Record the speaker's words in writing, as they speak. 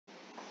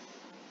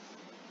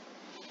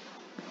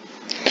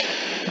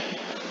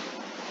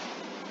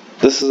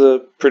This is a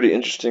pretty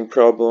interesting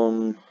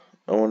problem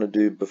I want to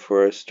do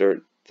before I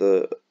start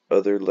the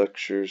other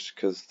lectures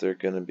because they're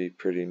going to be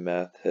pretty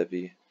math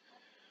heavy.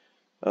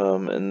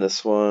 And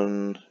this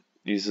one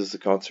uses the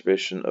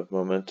conservation of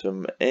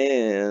momentum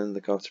and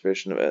the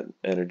conservation of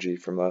energy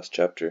from last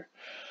chapter.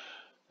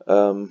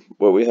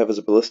 What we have is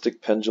a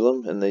ballistic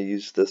pendulum, and they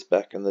used this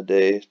back in the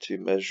day to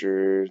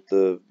measure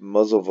the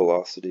muzzle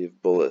velocity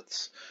of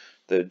bullets.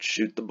 They'd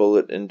shoot the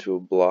bullet into a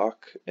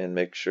block and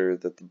make sure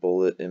that the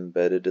bullet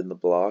embedded in the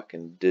block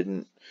and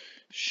didn't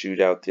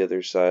shoot out the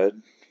other side.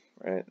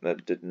 Right?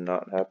 That did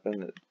not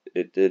happen.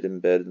 It did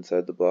embed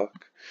inside the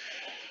block.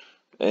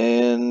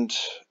 And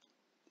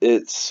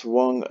it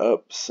swung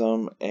up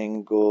some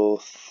angle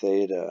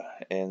theta,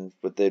 and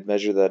they'd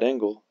measure that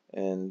angle,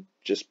 and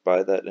just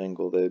by that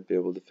angle they'd be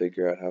able to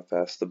figure out how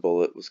fast the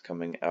bullet was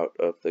coming out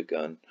of the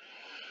gun.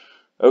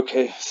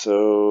 Okay,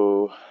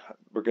 so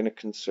we're going to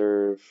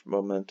conserve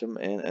momentum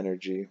and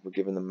energy. We're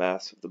given the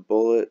mass of the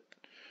bullet,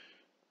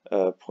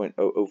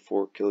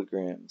 0.004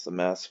 kilograms. The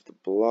mass of the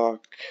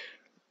block,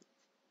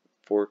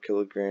 4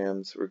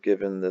 kilograms. We're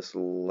given this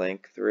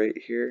length right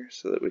here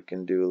so that we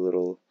can do a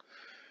little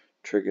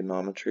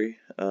trigonometry.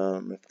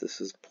 If this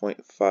is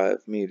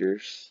 0.5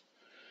 meters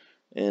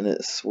and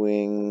it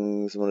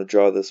swings, I'm going to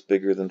draw this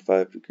bigger than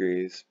 5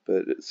 degrees,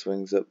 but it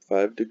swings up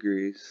 5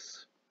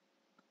 degrees.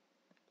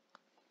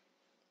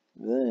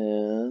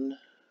 Then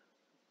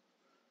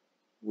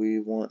we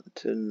want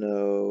to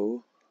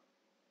know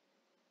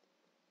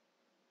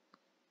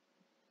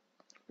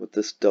what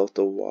this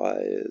delta y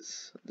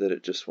is that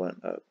it just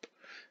went up,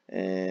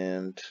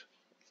 and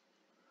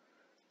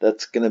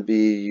that's going to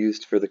be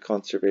used for the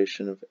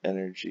conservation of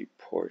energy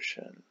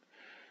portion.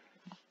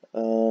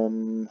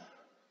 Alright,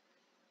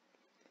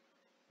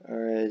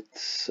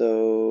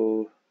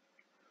 so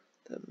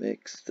that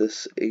makes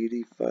this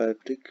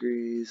 85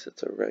 degrees.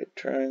 That's a right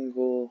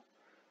triangle.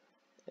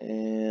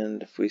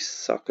 And if we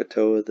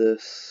SOHCAHTOA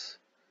this,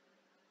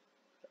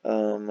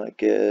 I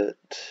get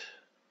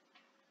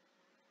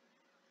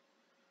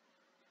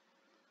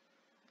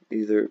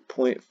either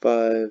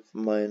 0.5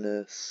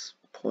 minus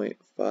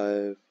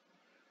 0.5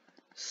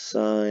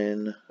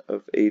 sine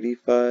of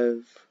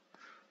 85,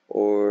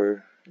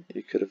 or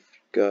you could have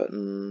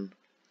gotten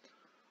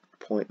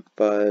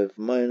 0.5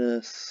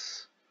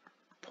 minus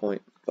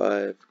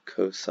 0.5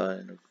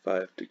 cosine of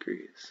 5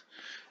 degrees.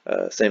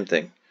 Same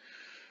thing.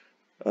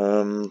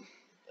 I'm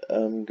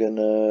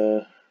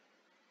gonna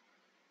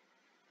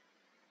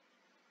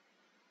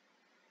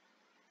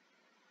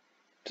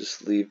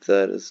just leave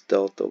that as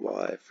delta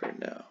y for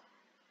now.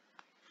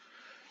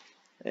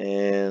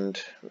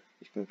 And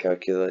you can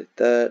calculate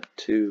that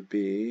to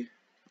be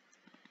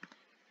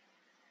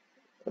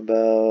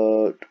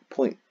about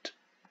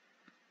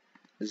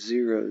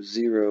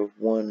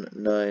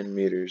 0.0019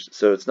 meters.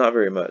 So it's not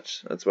very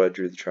much. That's why I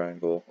drew the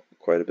triangle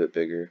quite a bit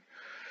bigger.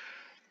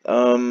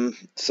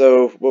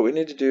 So what we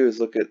need to do is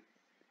look at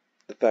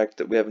the fact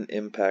that we have an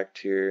impact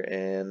here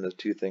and the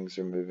two things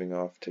are moving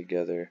off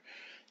together.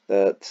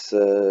 That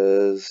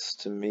says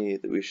to me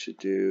that we should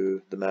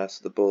do the mass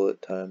of the bullet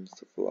times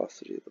the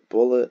velocity of the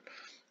bullet,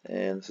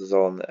 and this is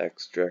all in the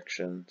x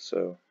direction,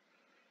 so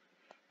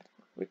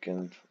we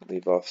can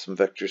leave off some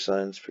vector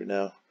signs for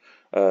now.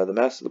 The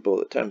mass of the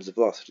bullet times the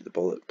velocity of the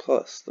bullet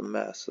plus the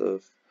mass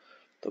of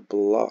the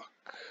block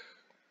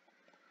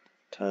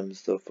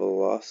times the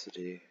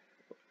velocity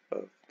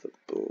of the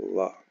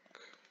block.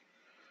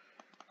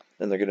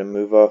 And they're going to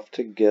move off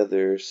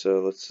together,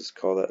 so let's just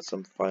call that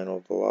some final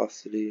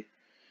velocity,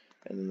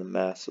 and then the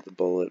mass of the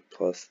bullet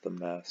plus the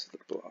mass of the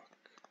block.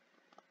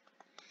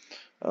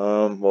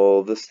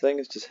 Well, this thing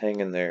is just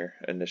hanging there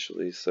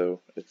initially, so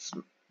its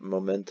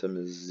momentum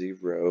is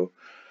 0.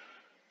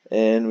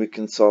 And we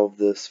can solve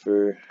this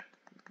for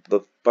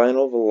the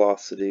final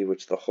velocity,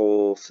 which the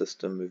whole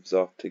system moves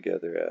off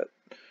together at.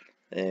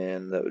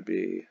 And that would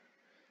be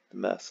the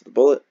mass of the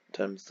bullet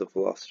times the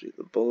velocity of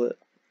the bullet.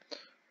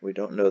 We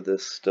don't know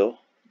this still,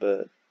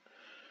 but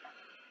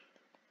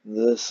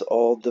this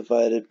all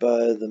divided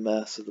by the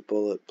mass of the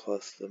bullet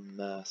plus the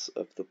mass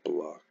of the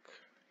block.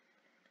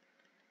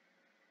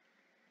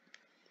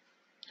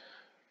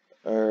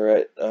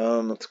 Alright,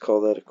 let's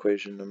call that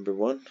equation number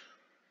 1.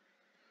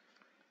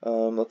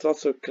 Let's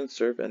also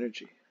conserve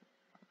energy.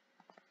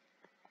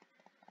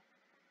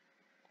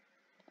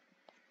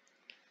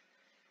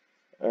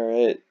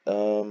 Alright,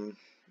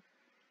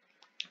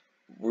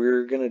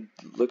 we're going to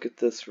look at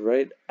this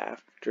right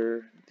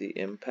after the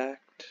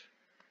impact,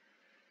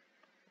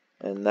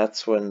 and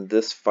that's when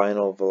this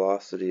final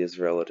velocity is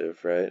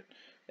relative, right?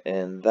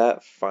 And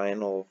that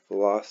final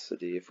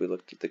velocity, if we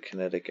looked at the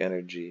kinetic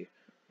energy,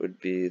 would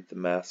be the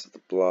mass of the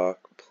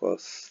block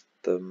plus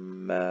the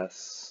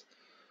mass,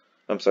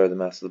 the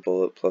mass of the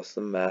bullet plus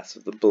the mass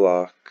of the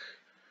block,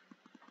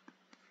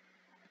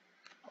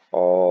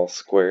 all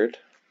squared.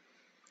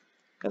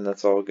 And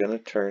that's all going to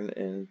turn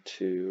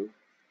into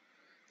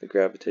the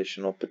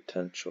gravitational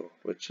potential,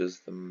 which is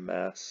the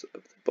mass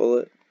of the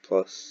bullet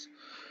plus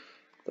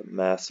the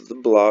mass of the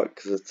block,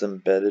 because it's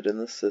embedded in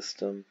the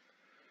system,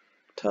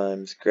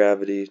 times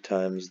gravity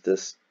times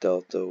this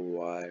delta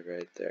y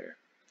right there.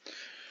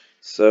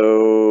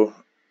 So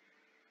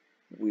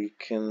we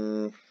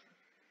can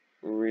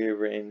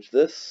rearrange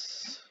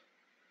this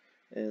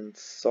and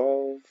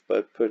solve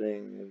by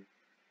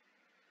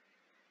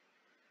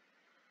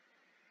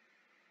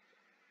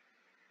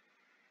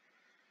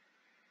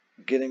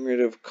getting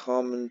rid of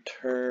common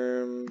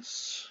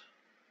terms.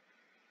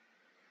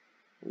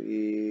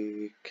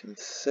 We can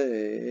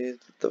say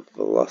that the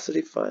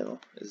velocity final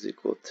is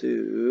equal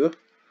to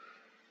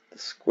the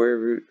square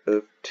root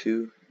of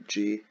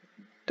 2g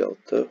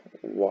delta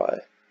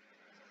y.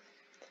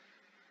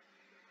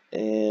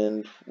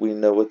 And we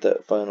know what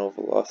that final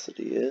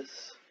velocity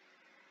is.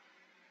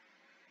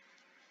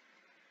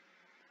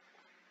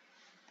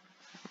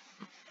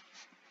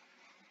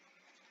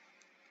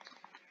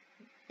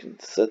 We can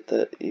set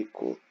that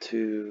equal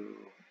to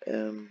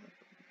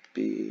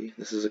mb.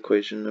 This is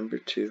equation number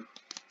 2.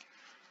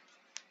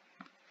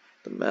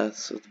 The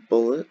mass of the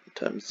bullet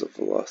times the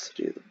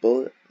velocity of the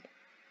bullet,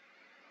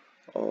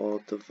 all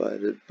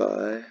divided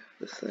by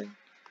this thing,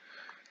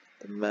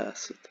 the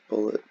mass of the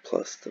bullet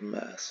plus the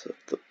mass of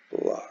the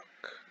block.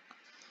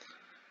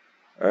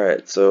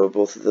 Alright, so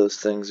both of those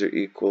things are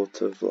equal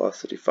to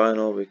velocity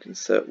final. We can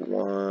set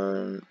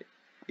 1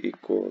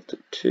 equal to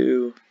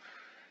 2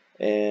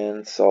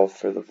 and solve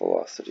for the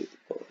velocity of the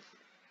bullet.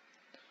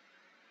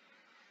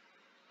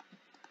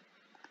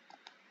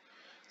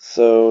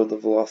 So the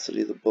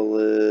velocity of the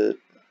bullet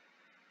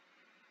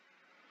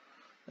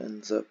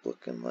ends up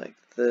looking like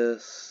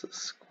this: the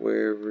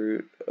square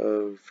root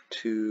of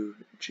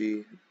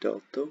 2g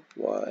delta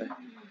y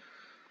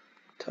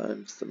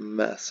times the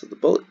mass of the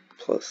bullet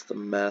plus the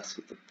mass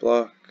of the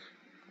block,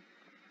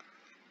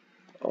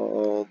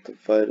 all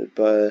divided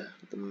by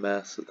the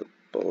mass of the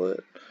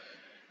bullet.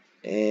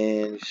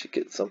 And you should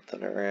get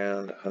something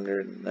around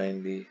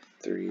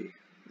 193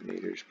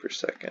 meters per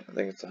second. I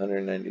think it's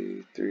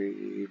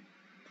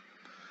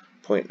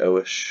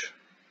 193.0-ish.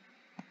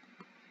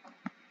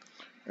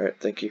 Alright,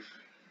 thank you.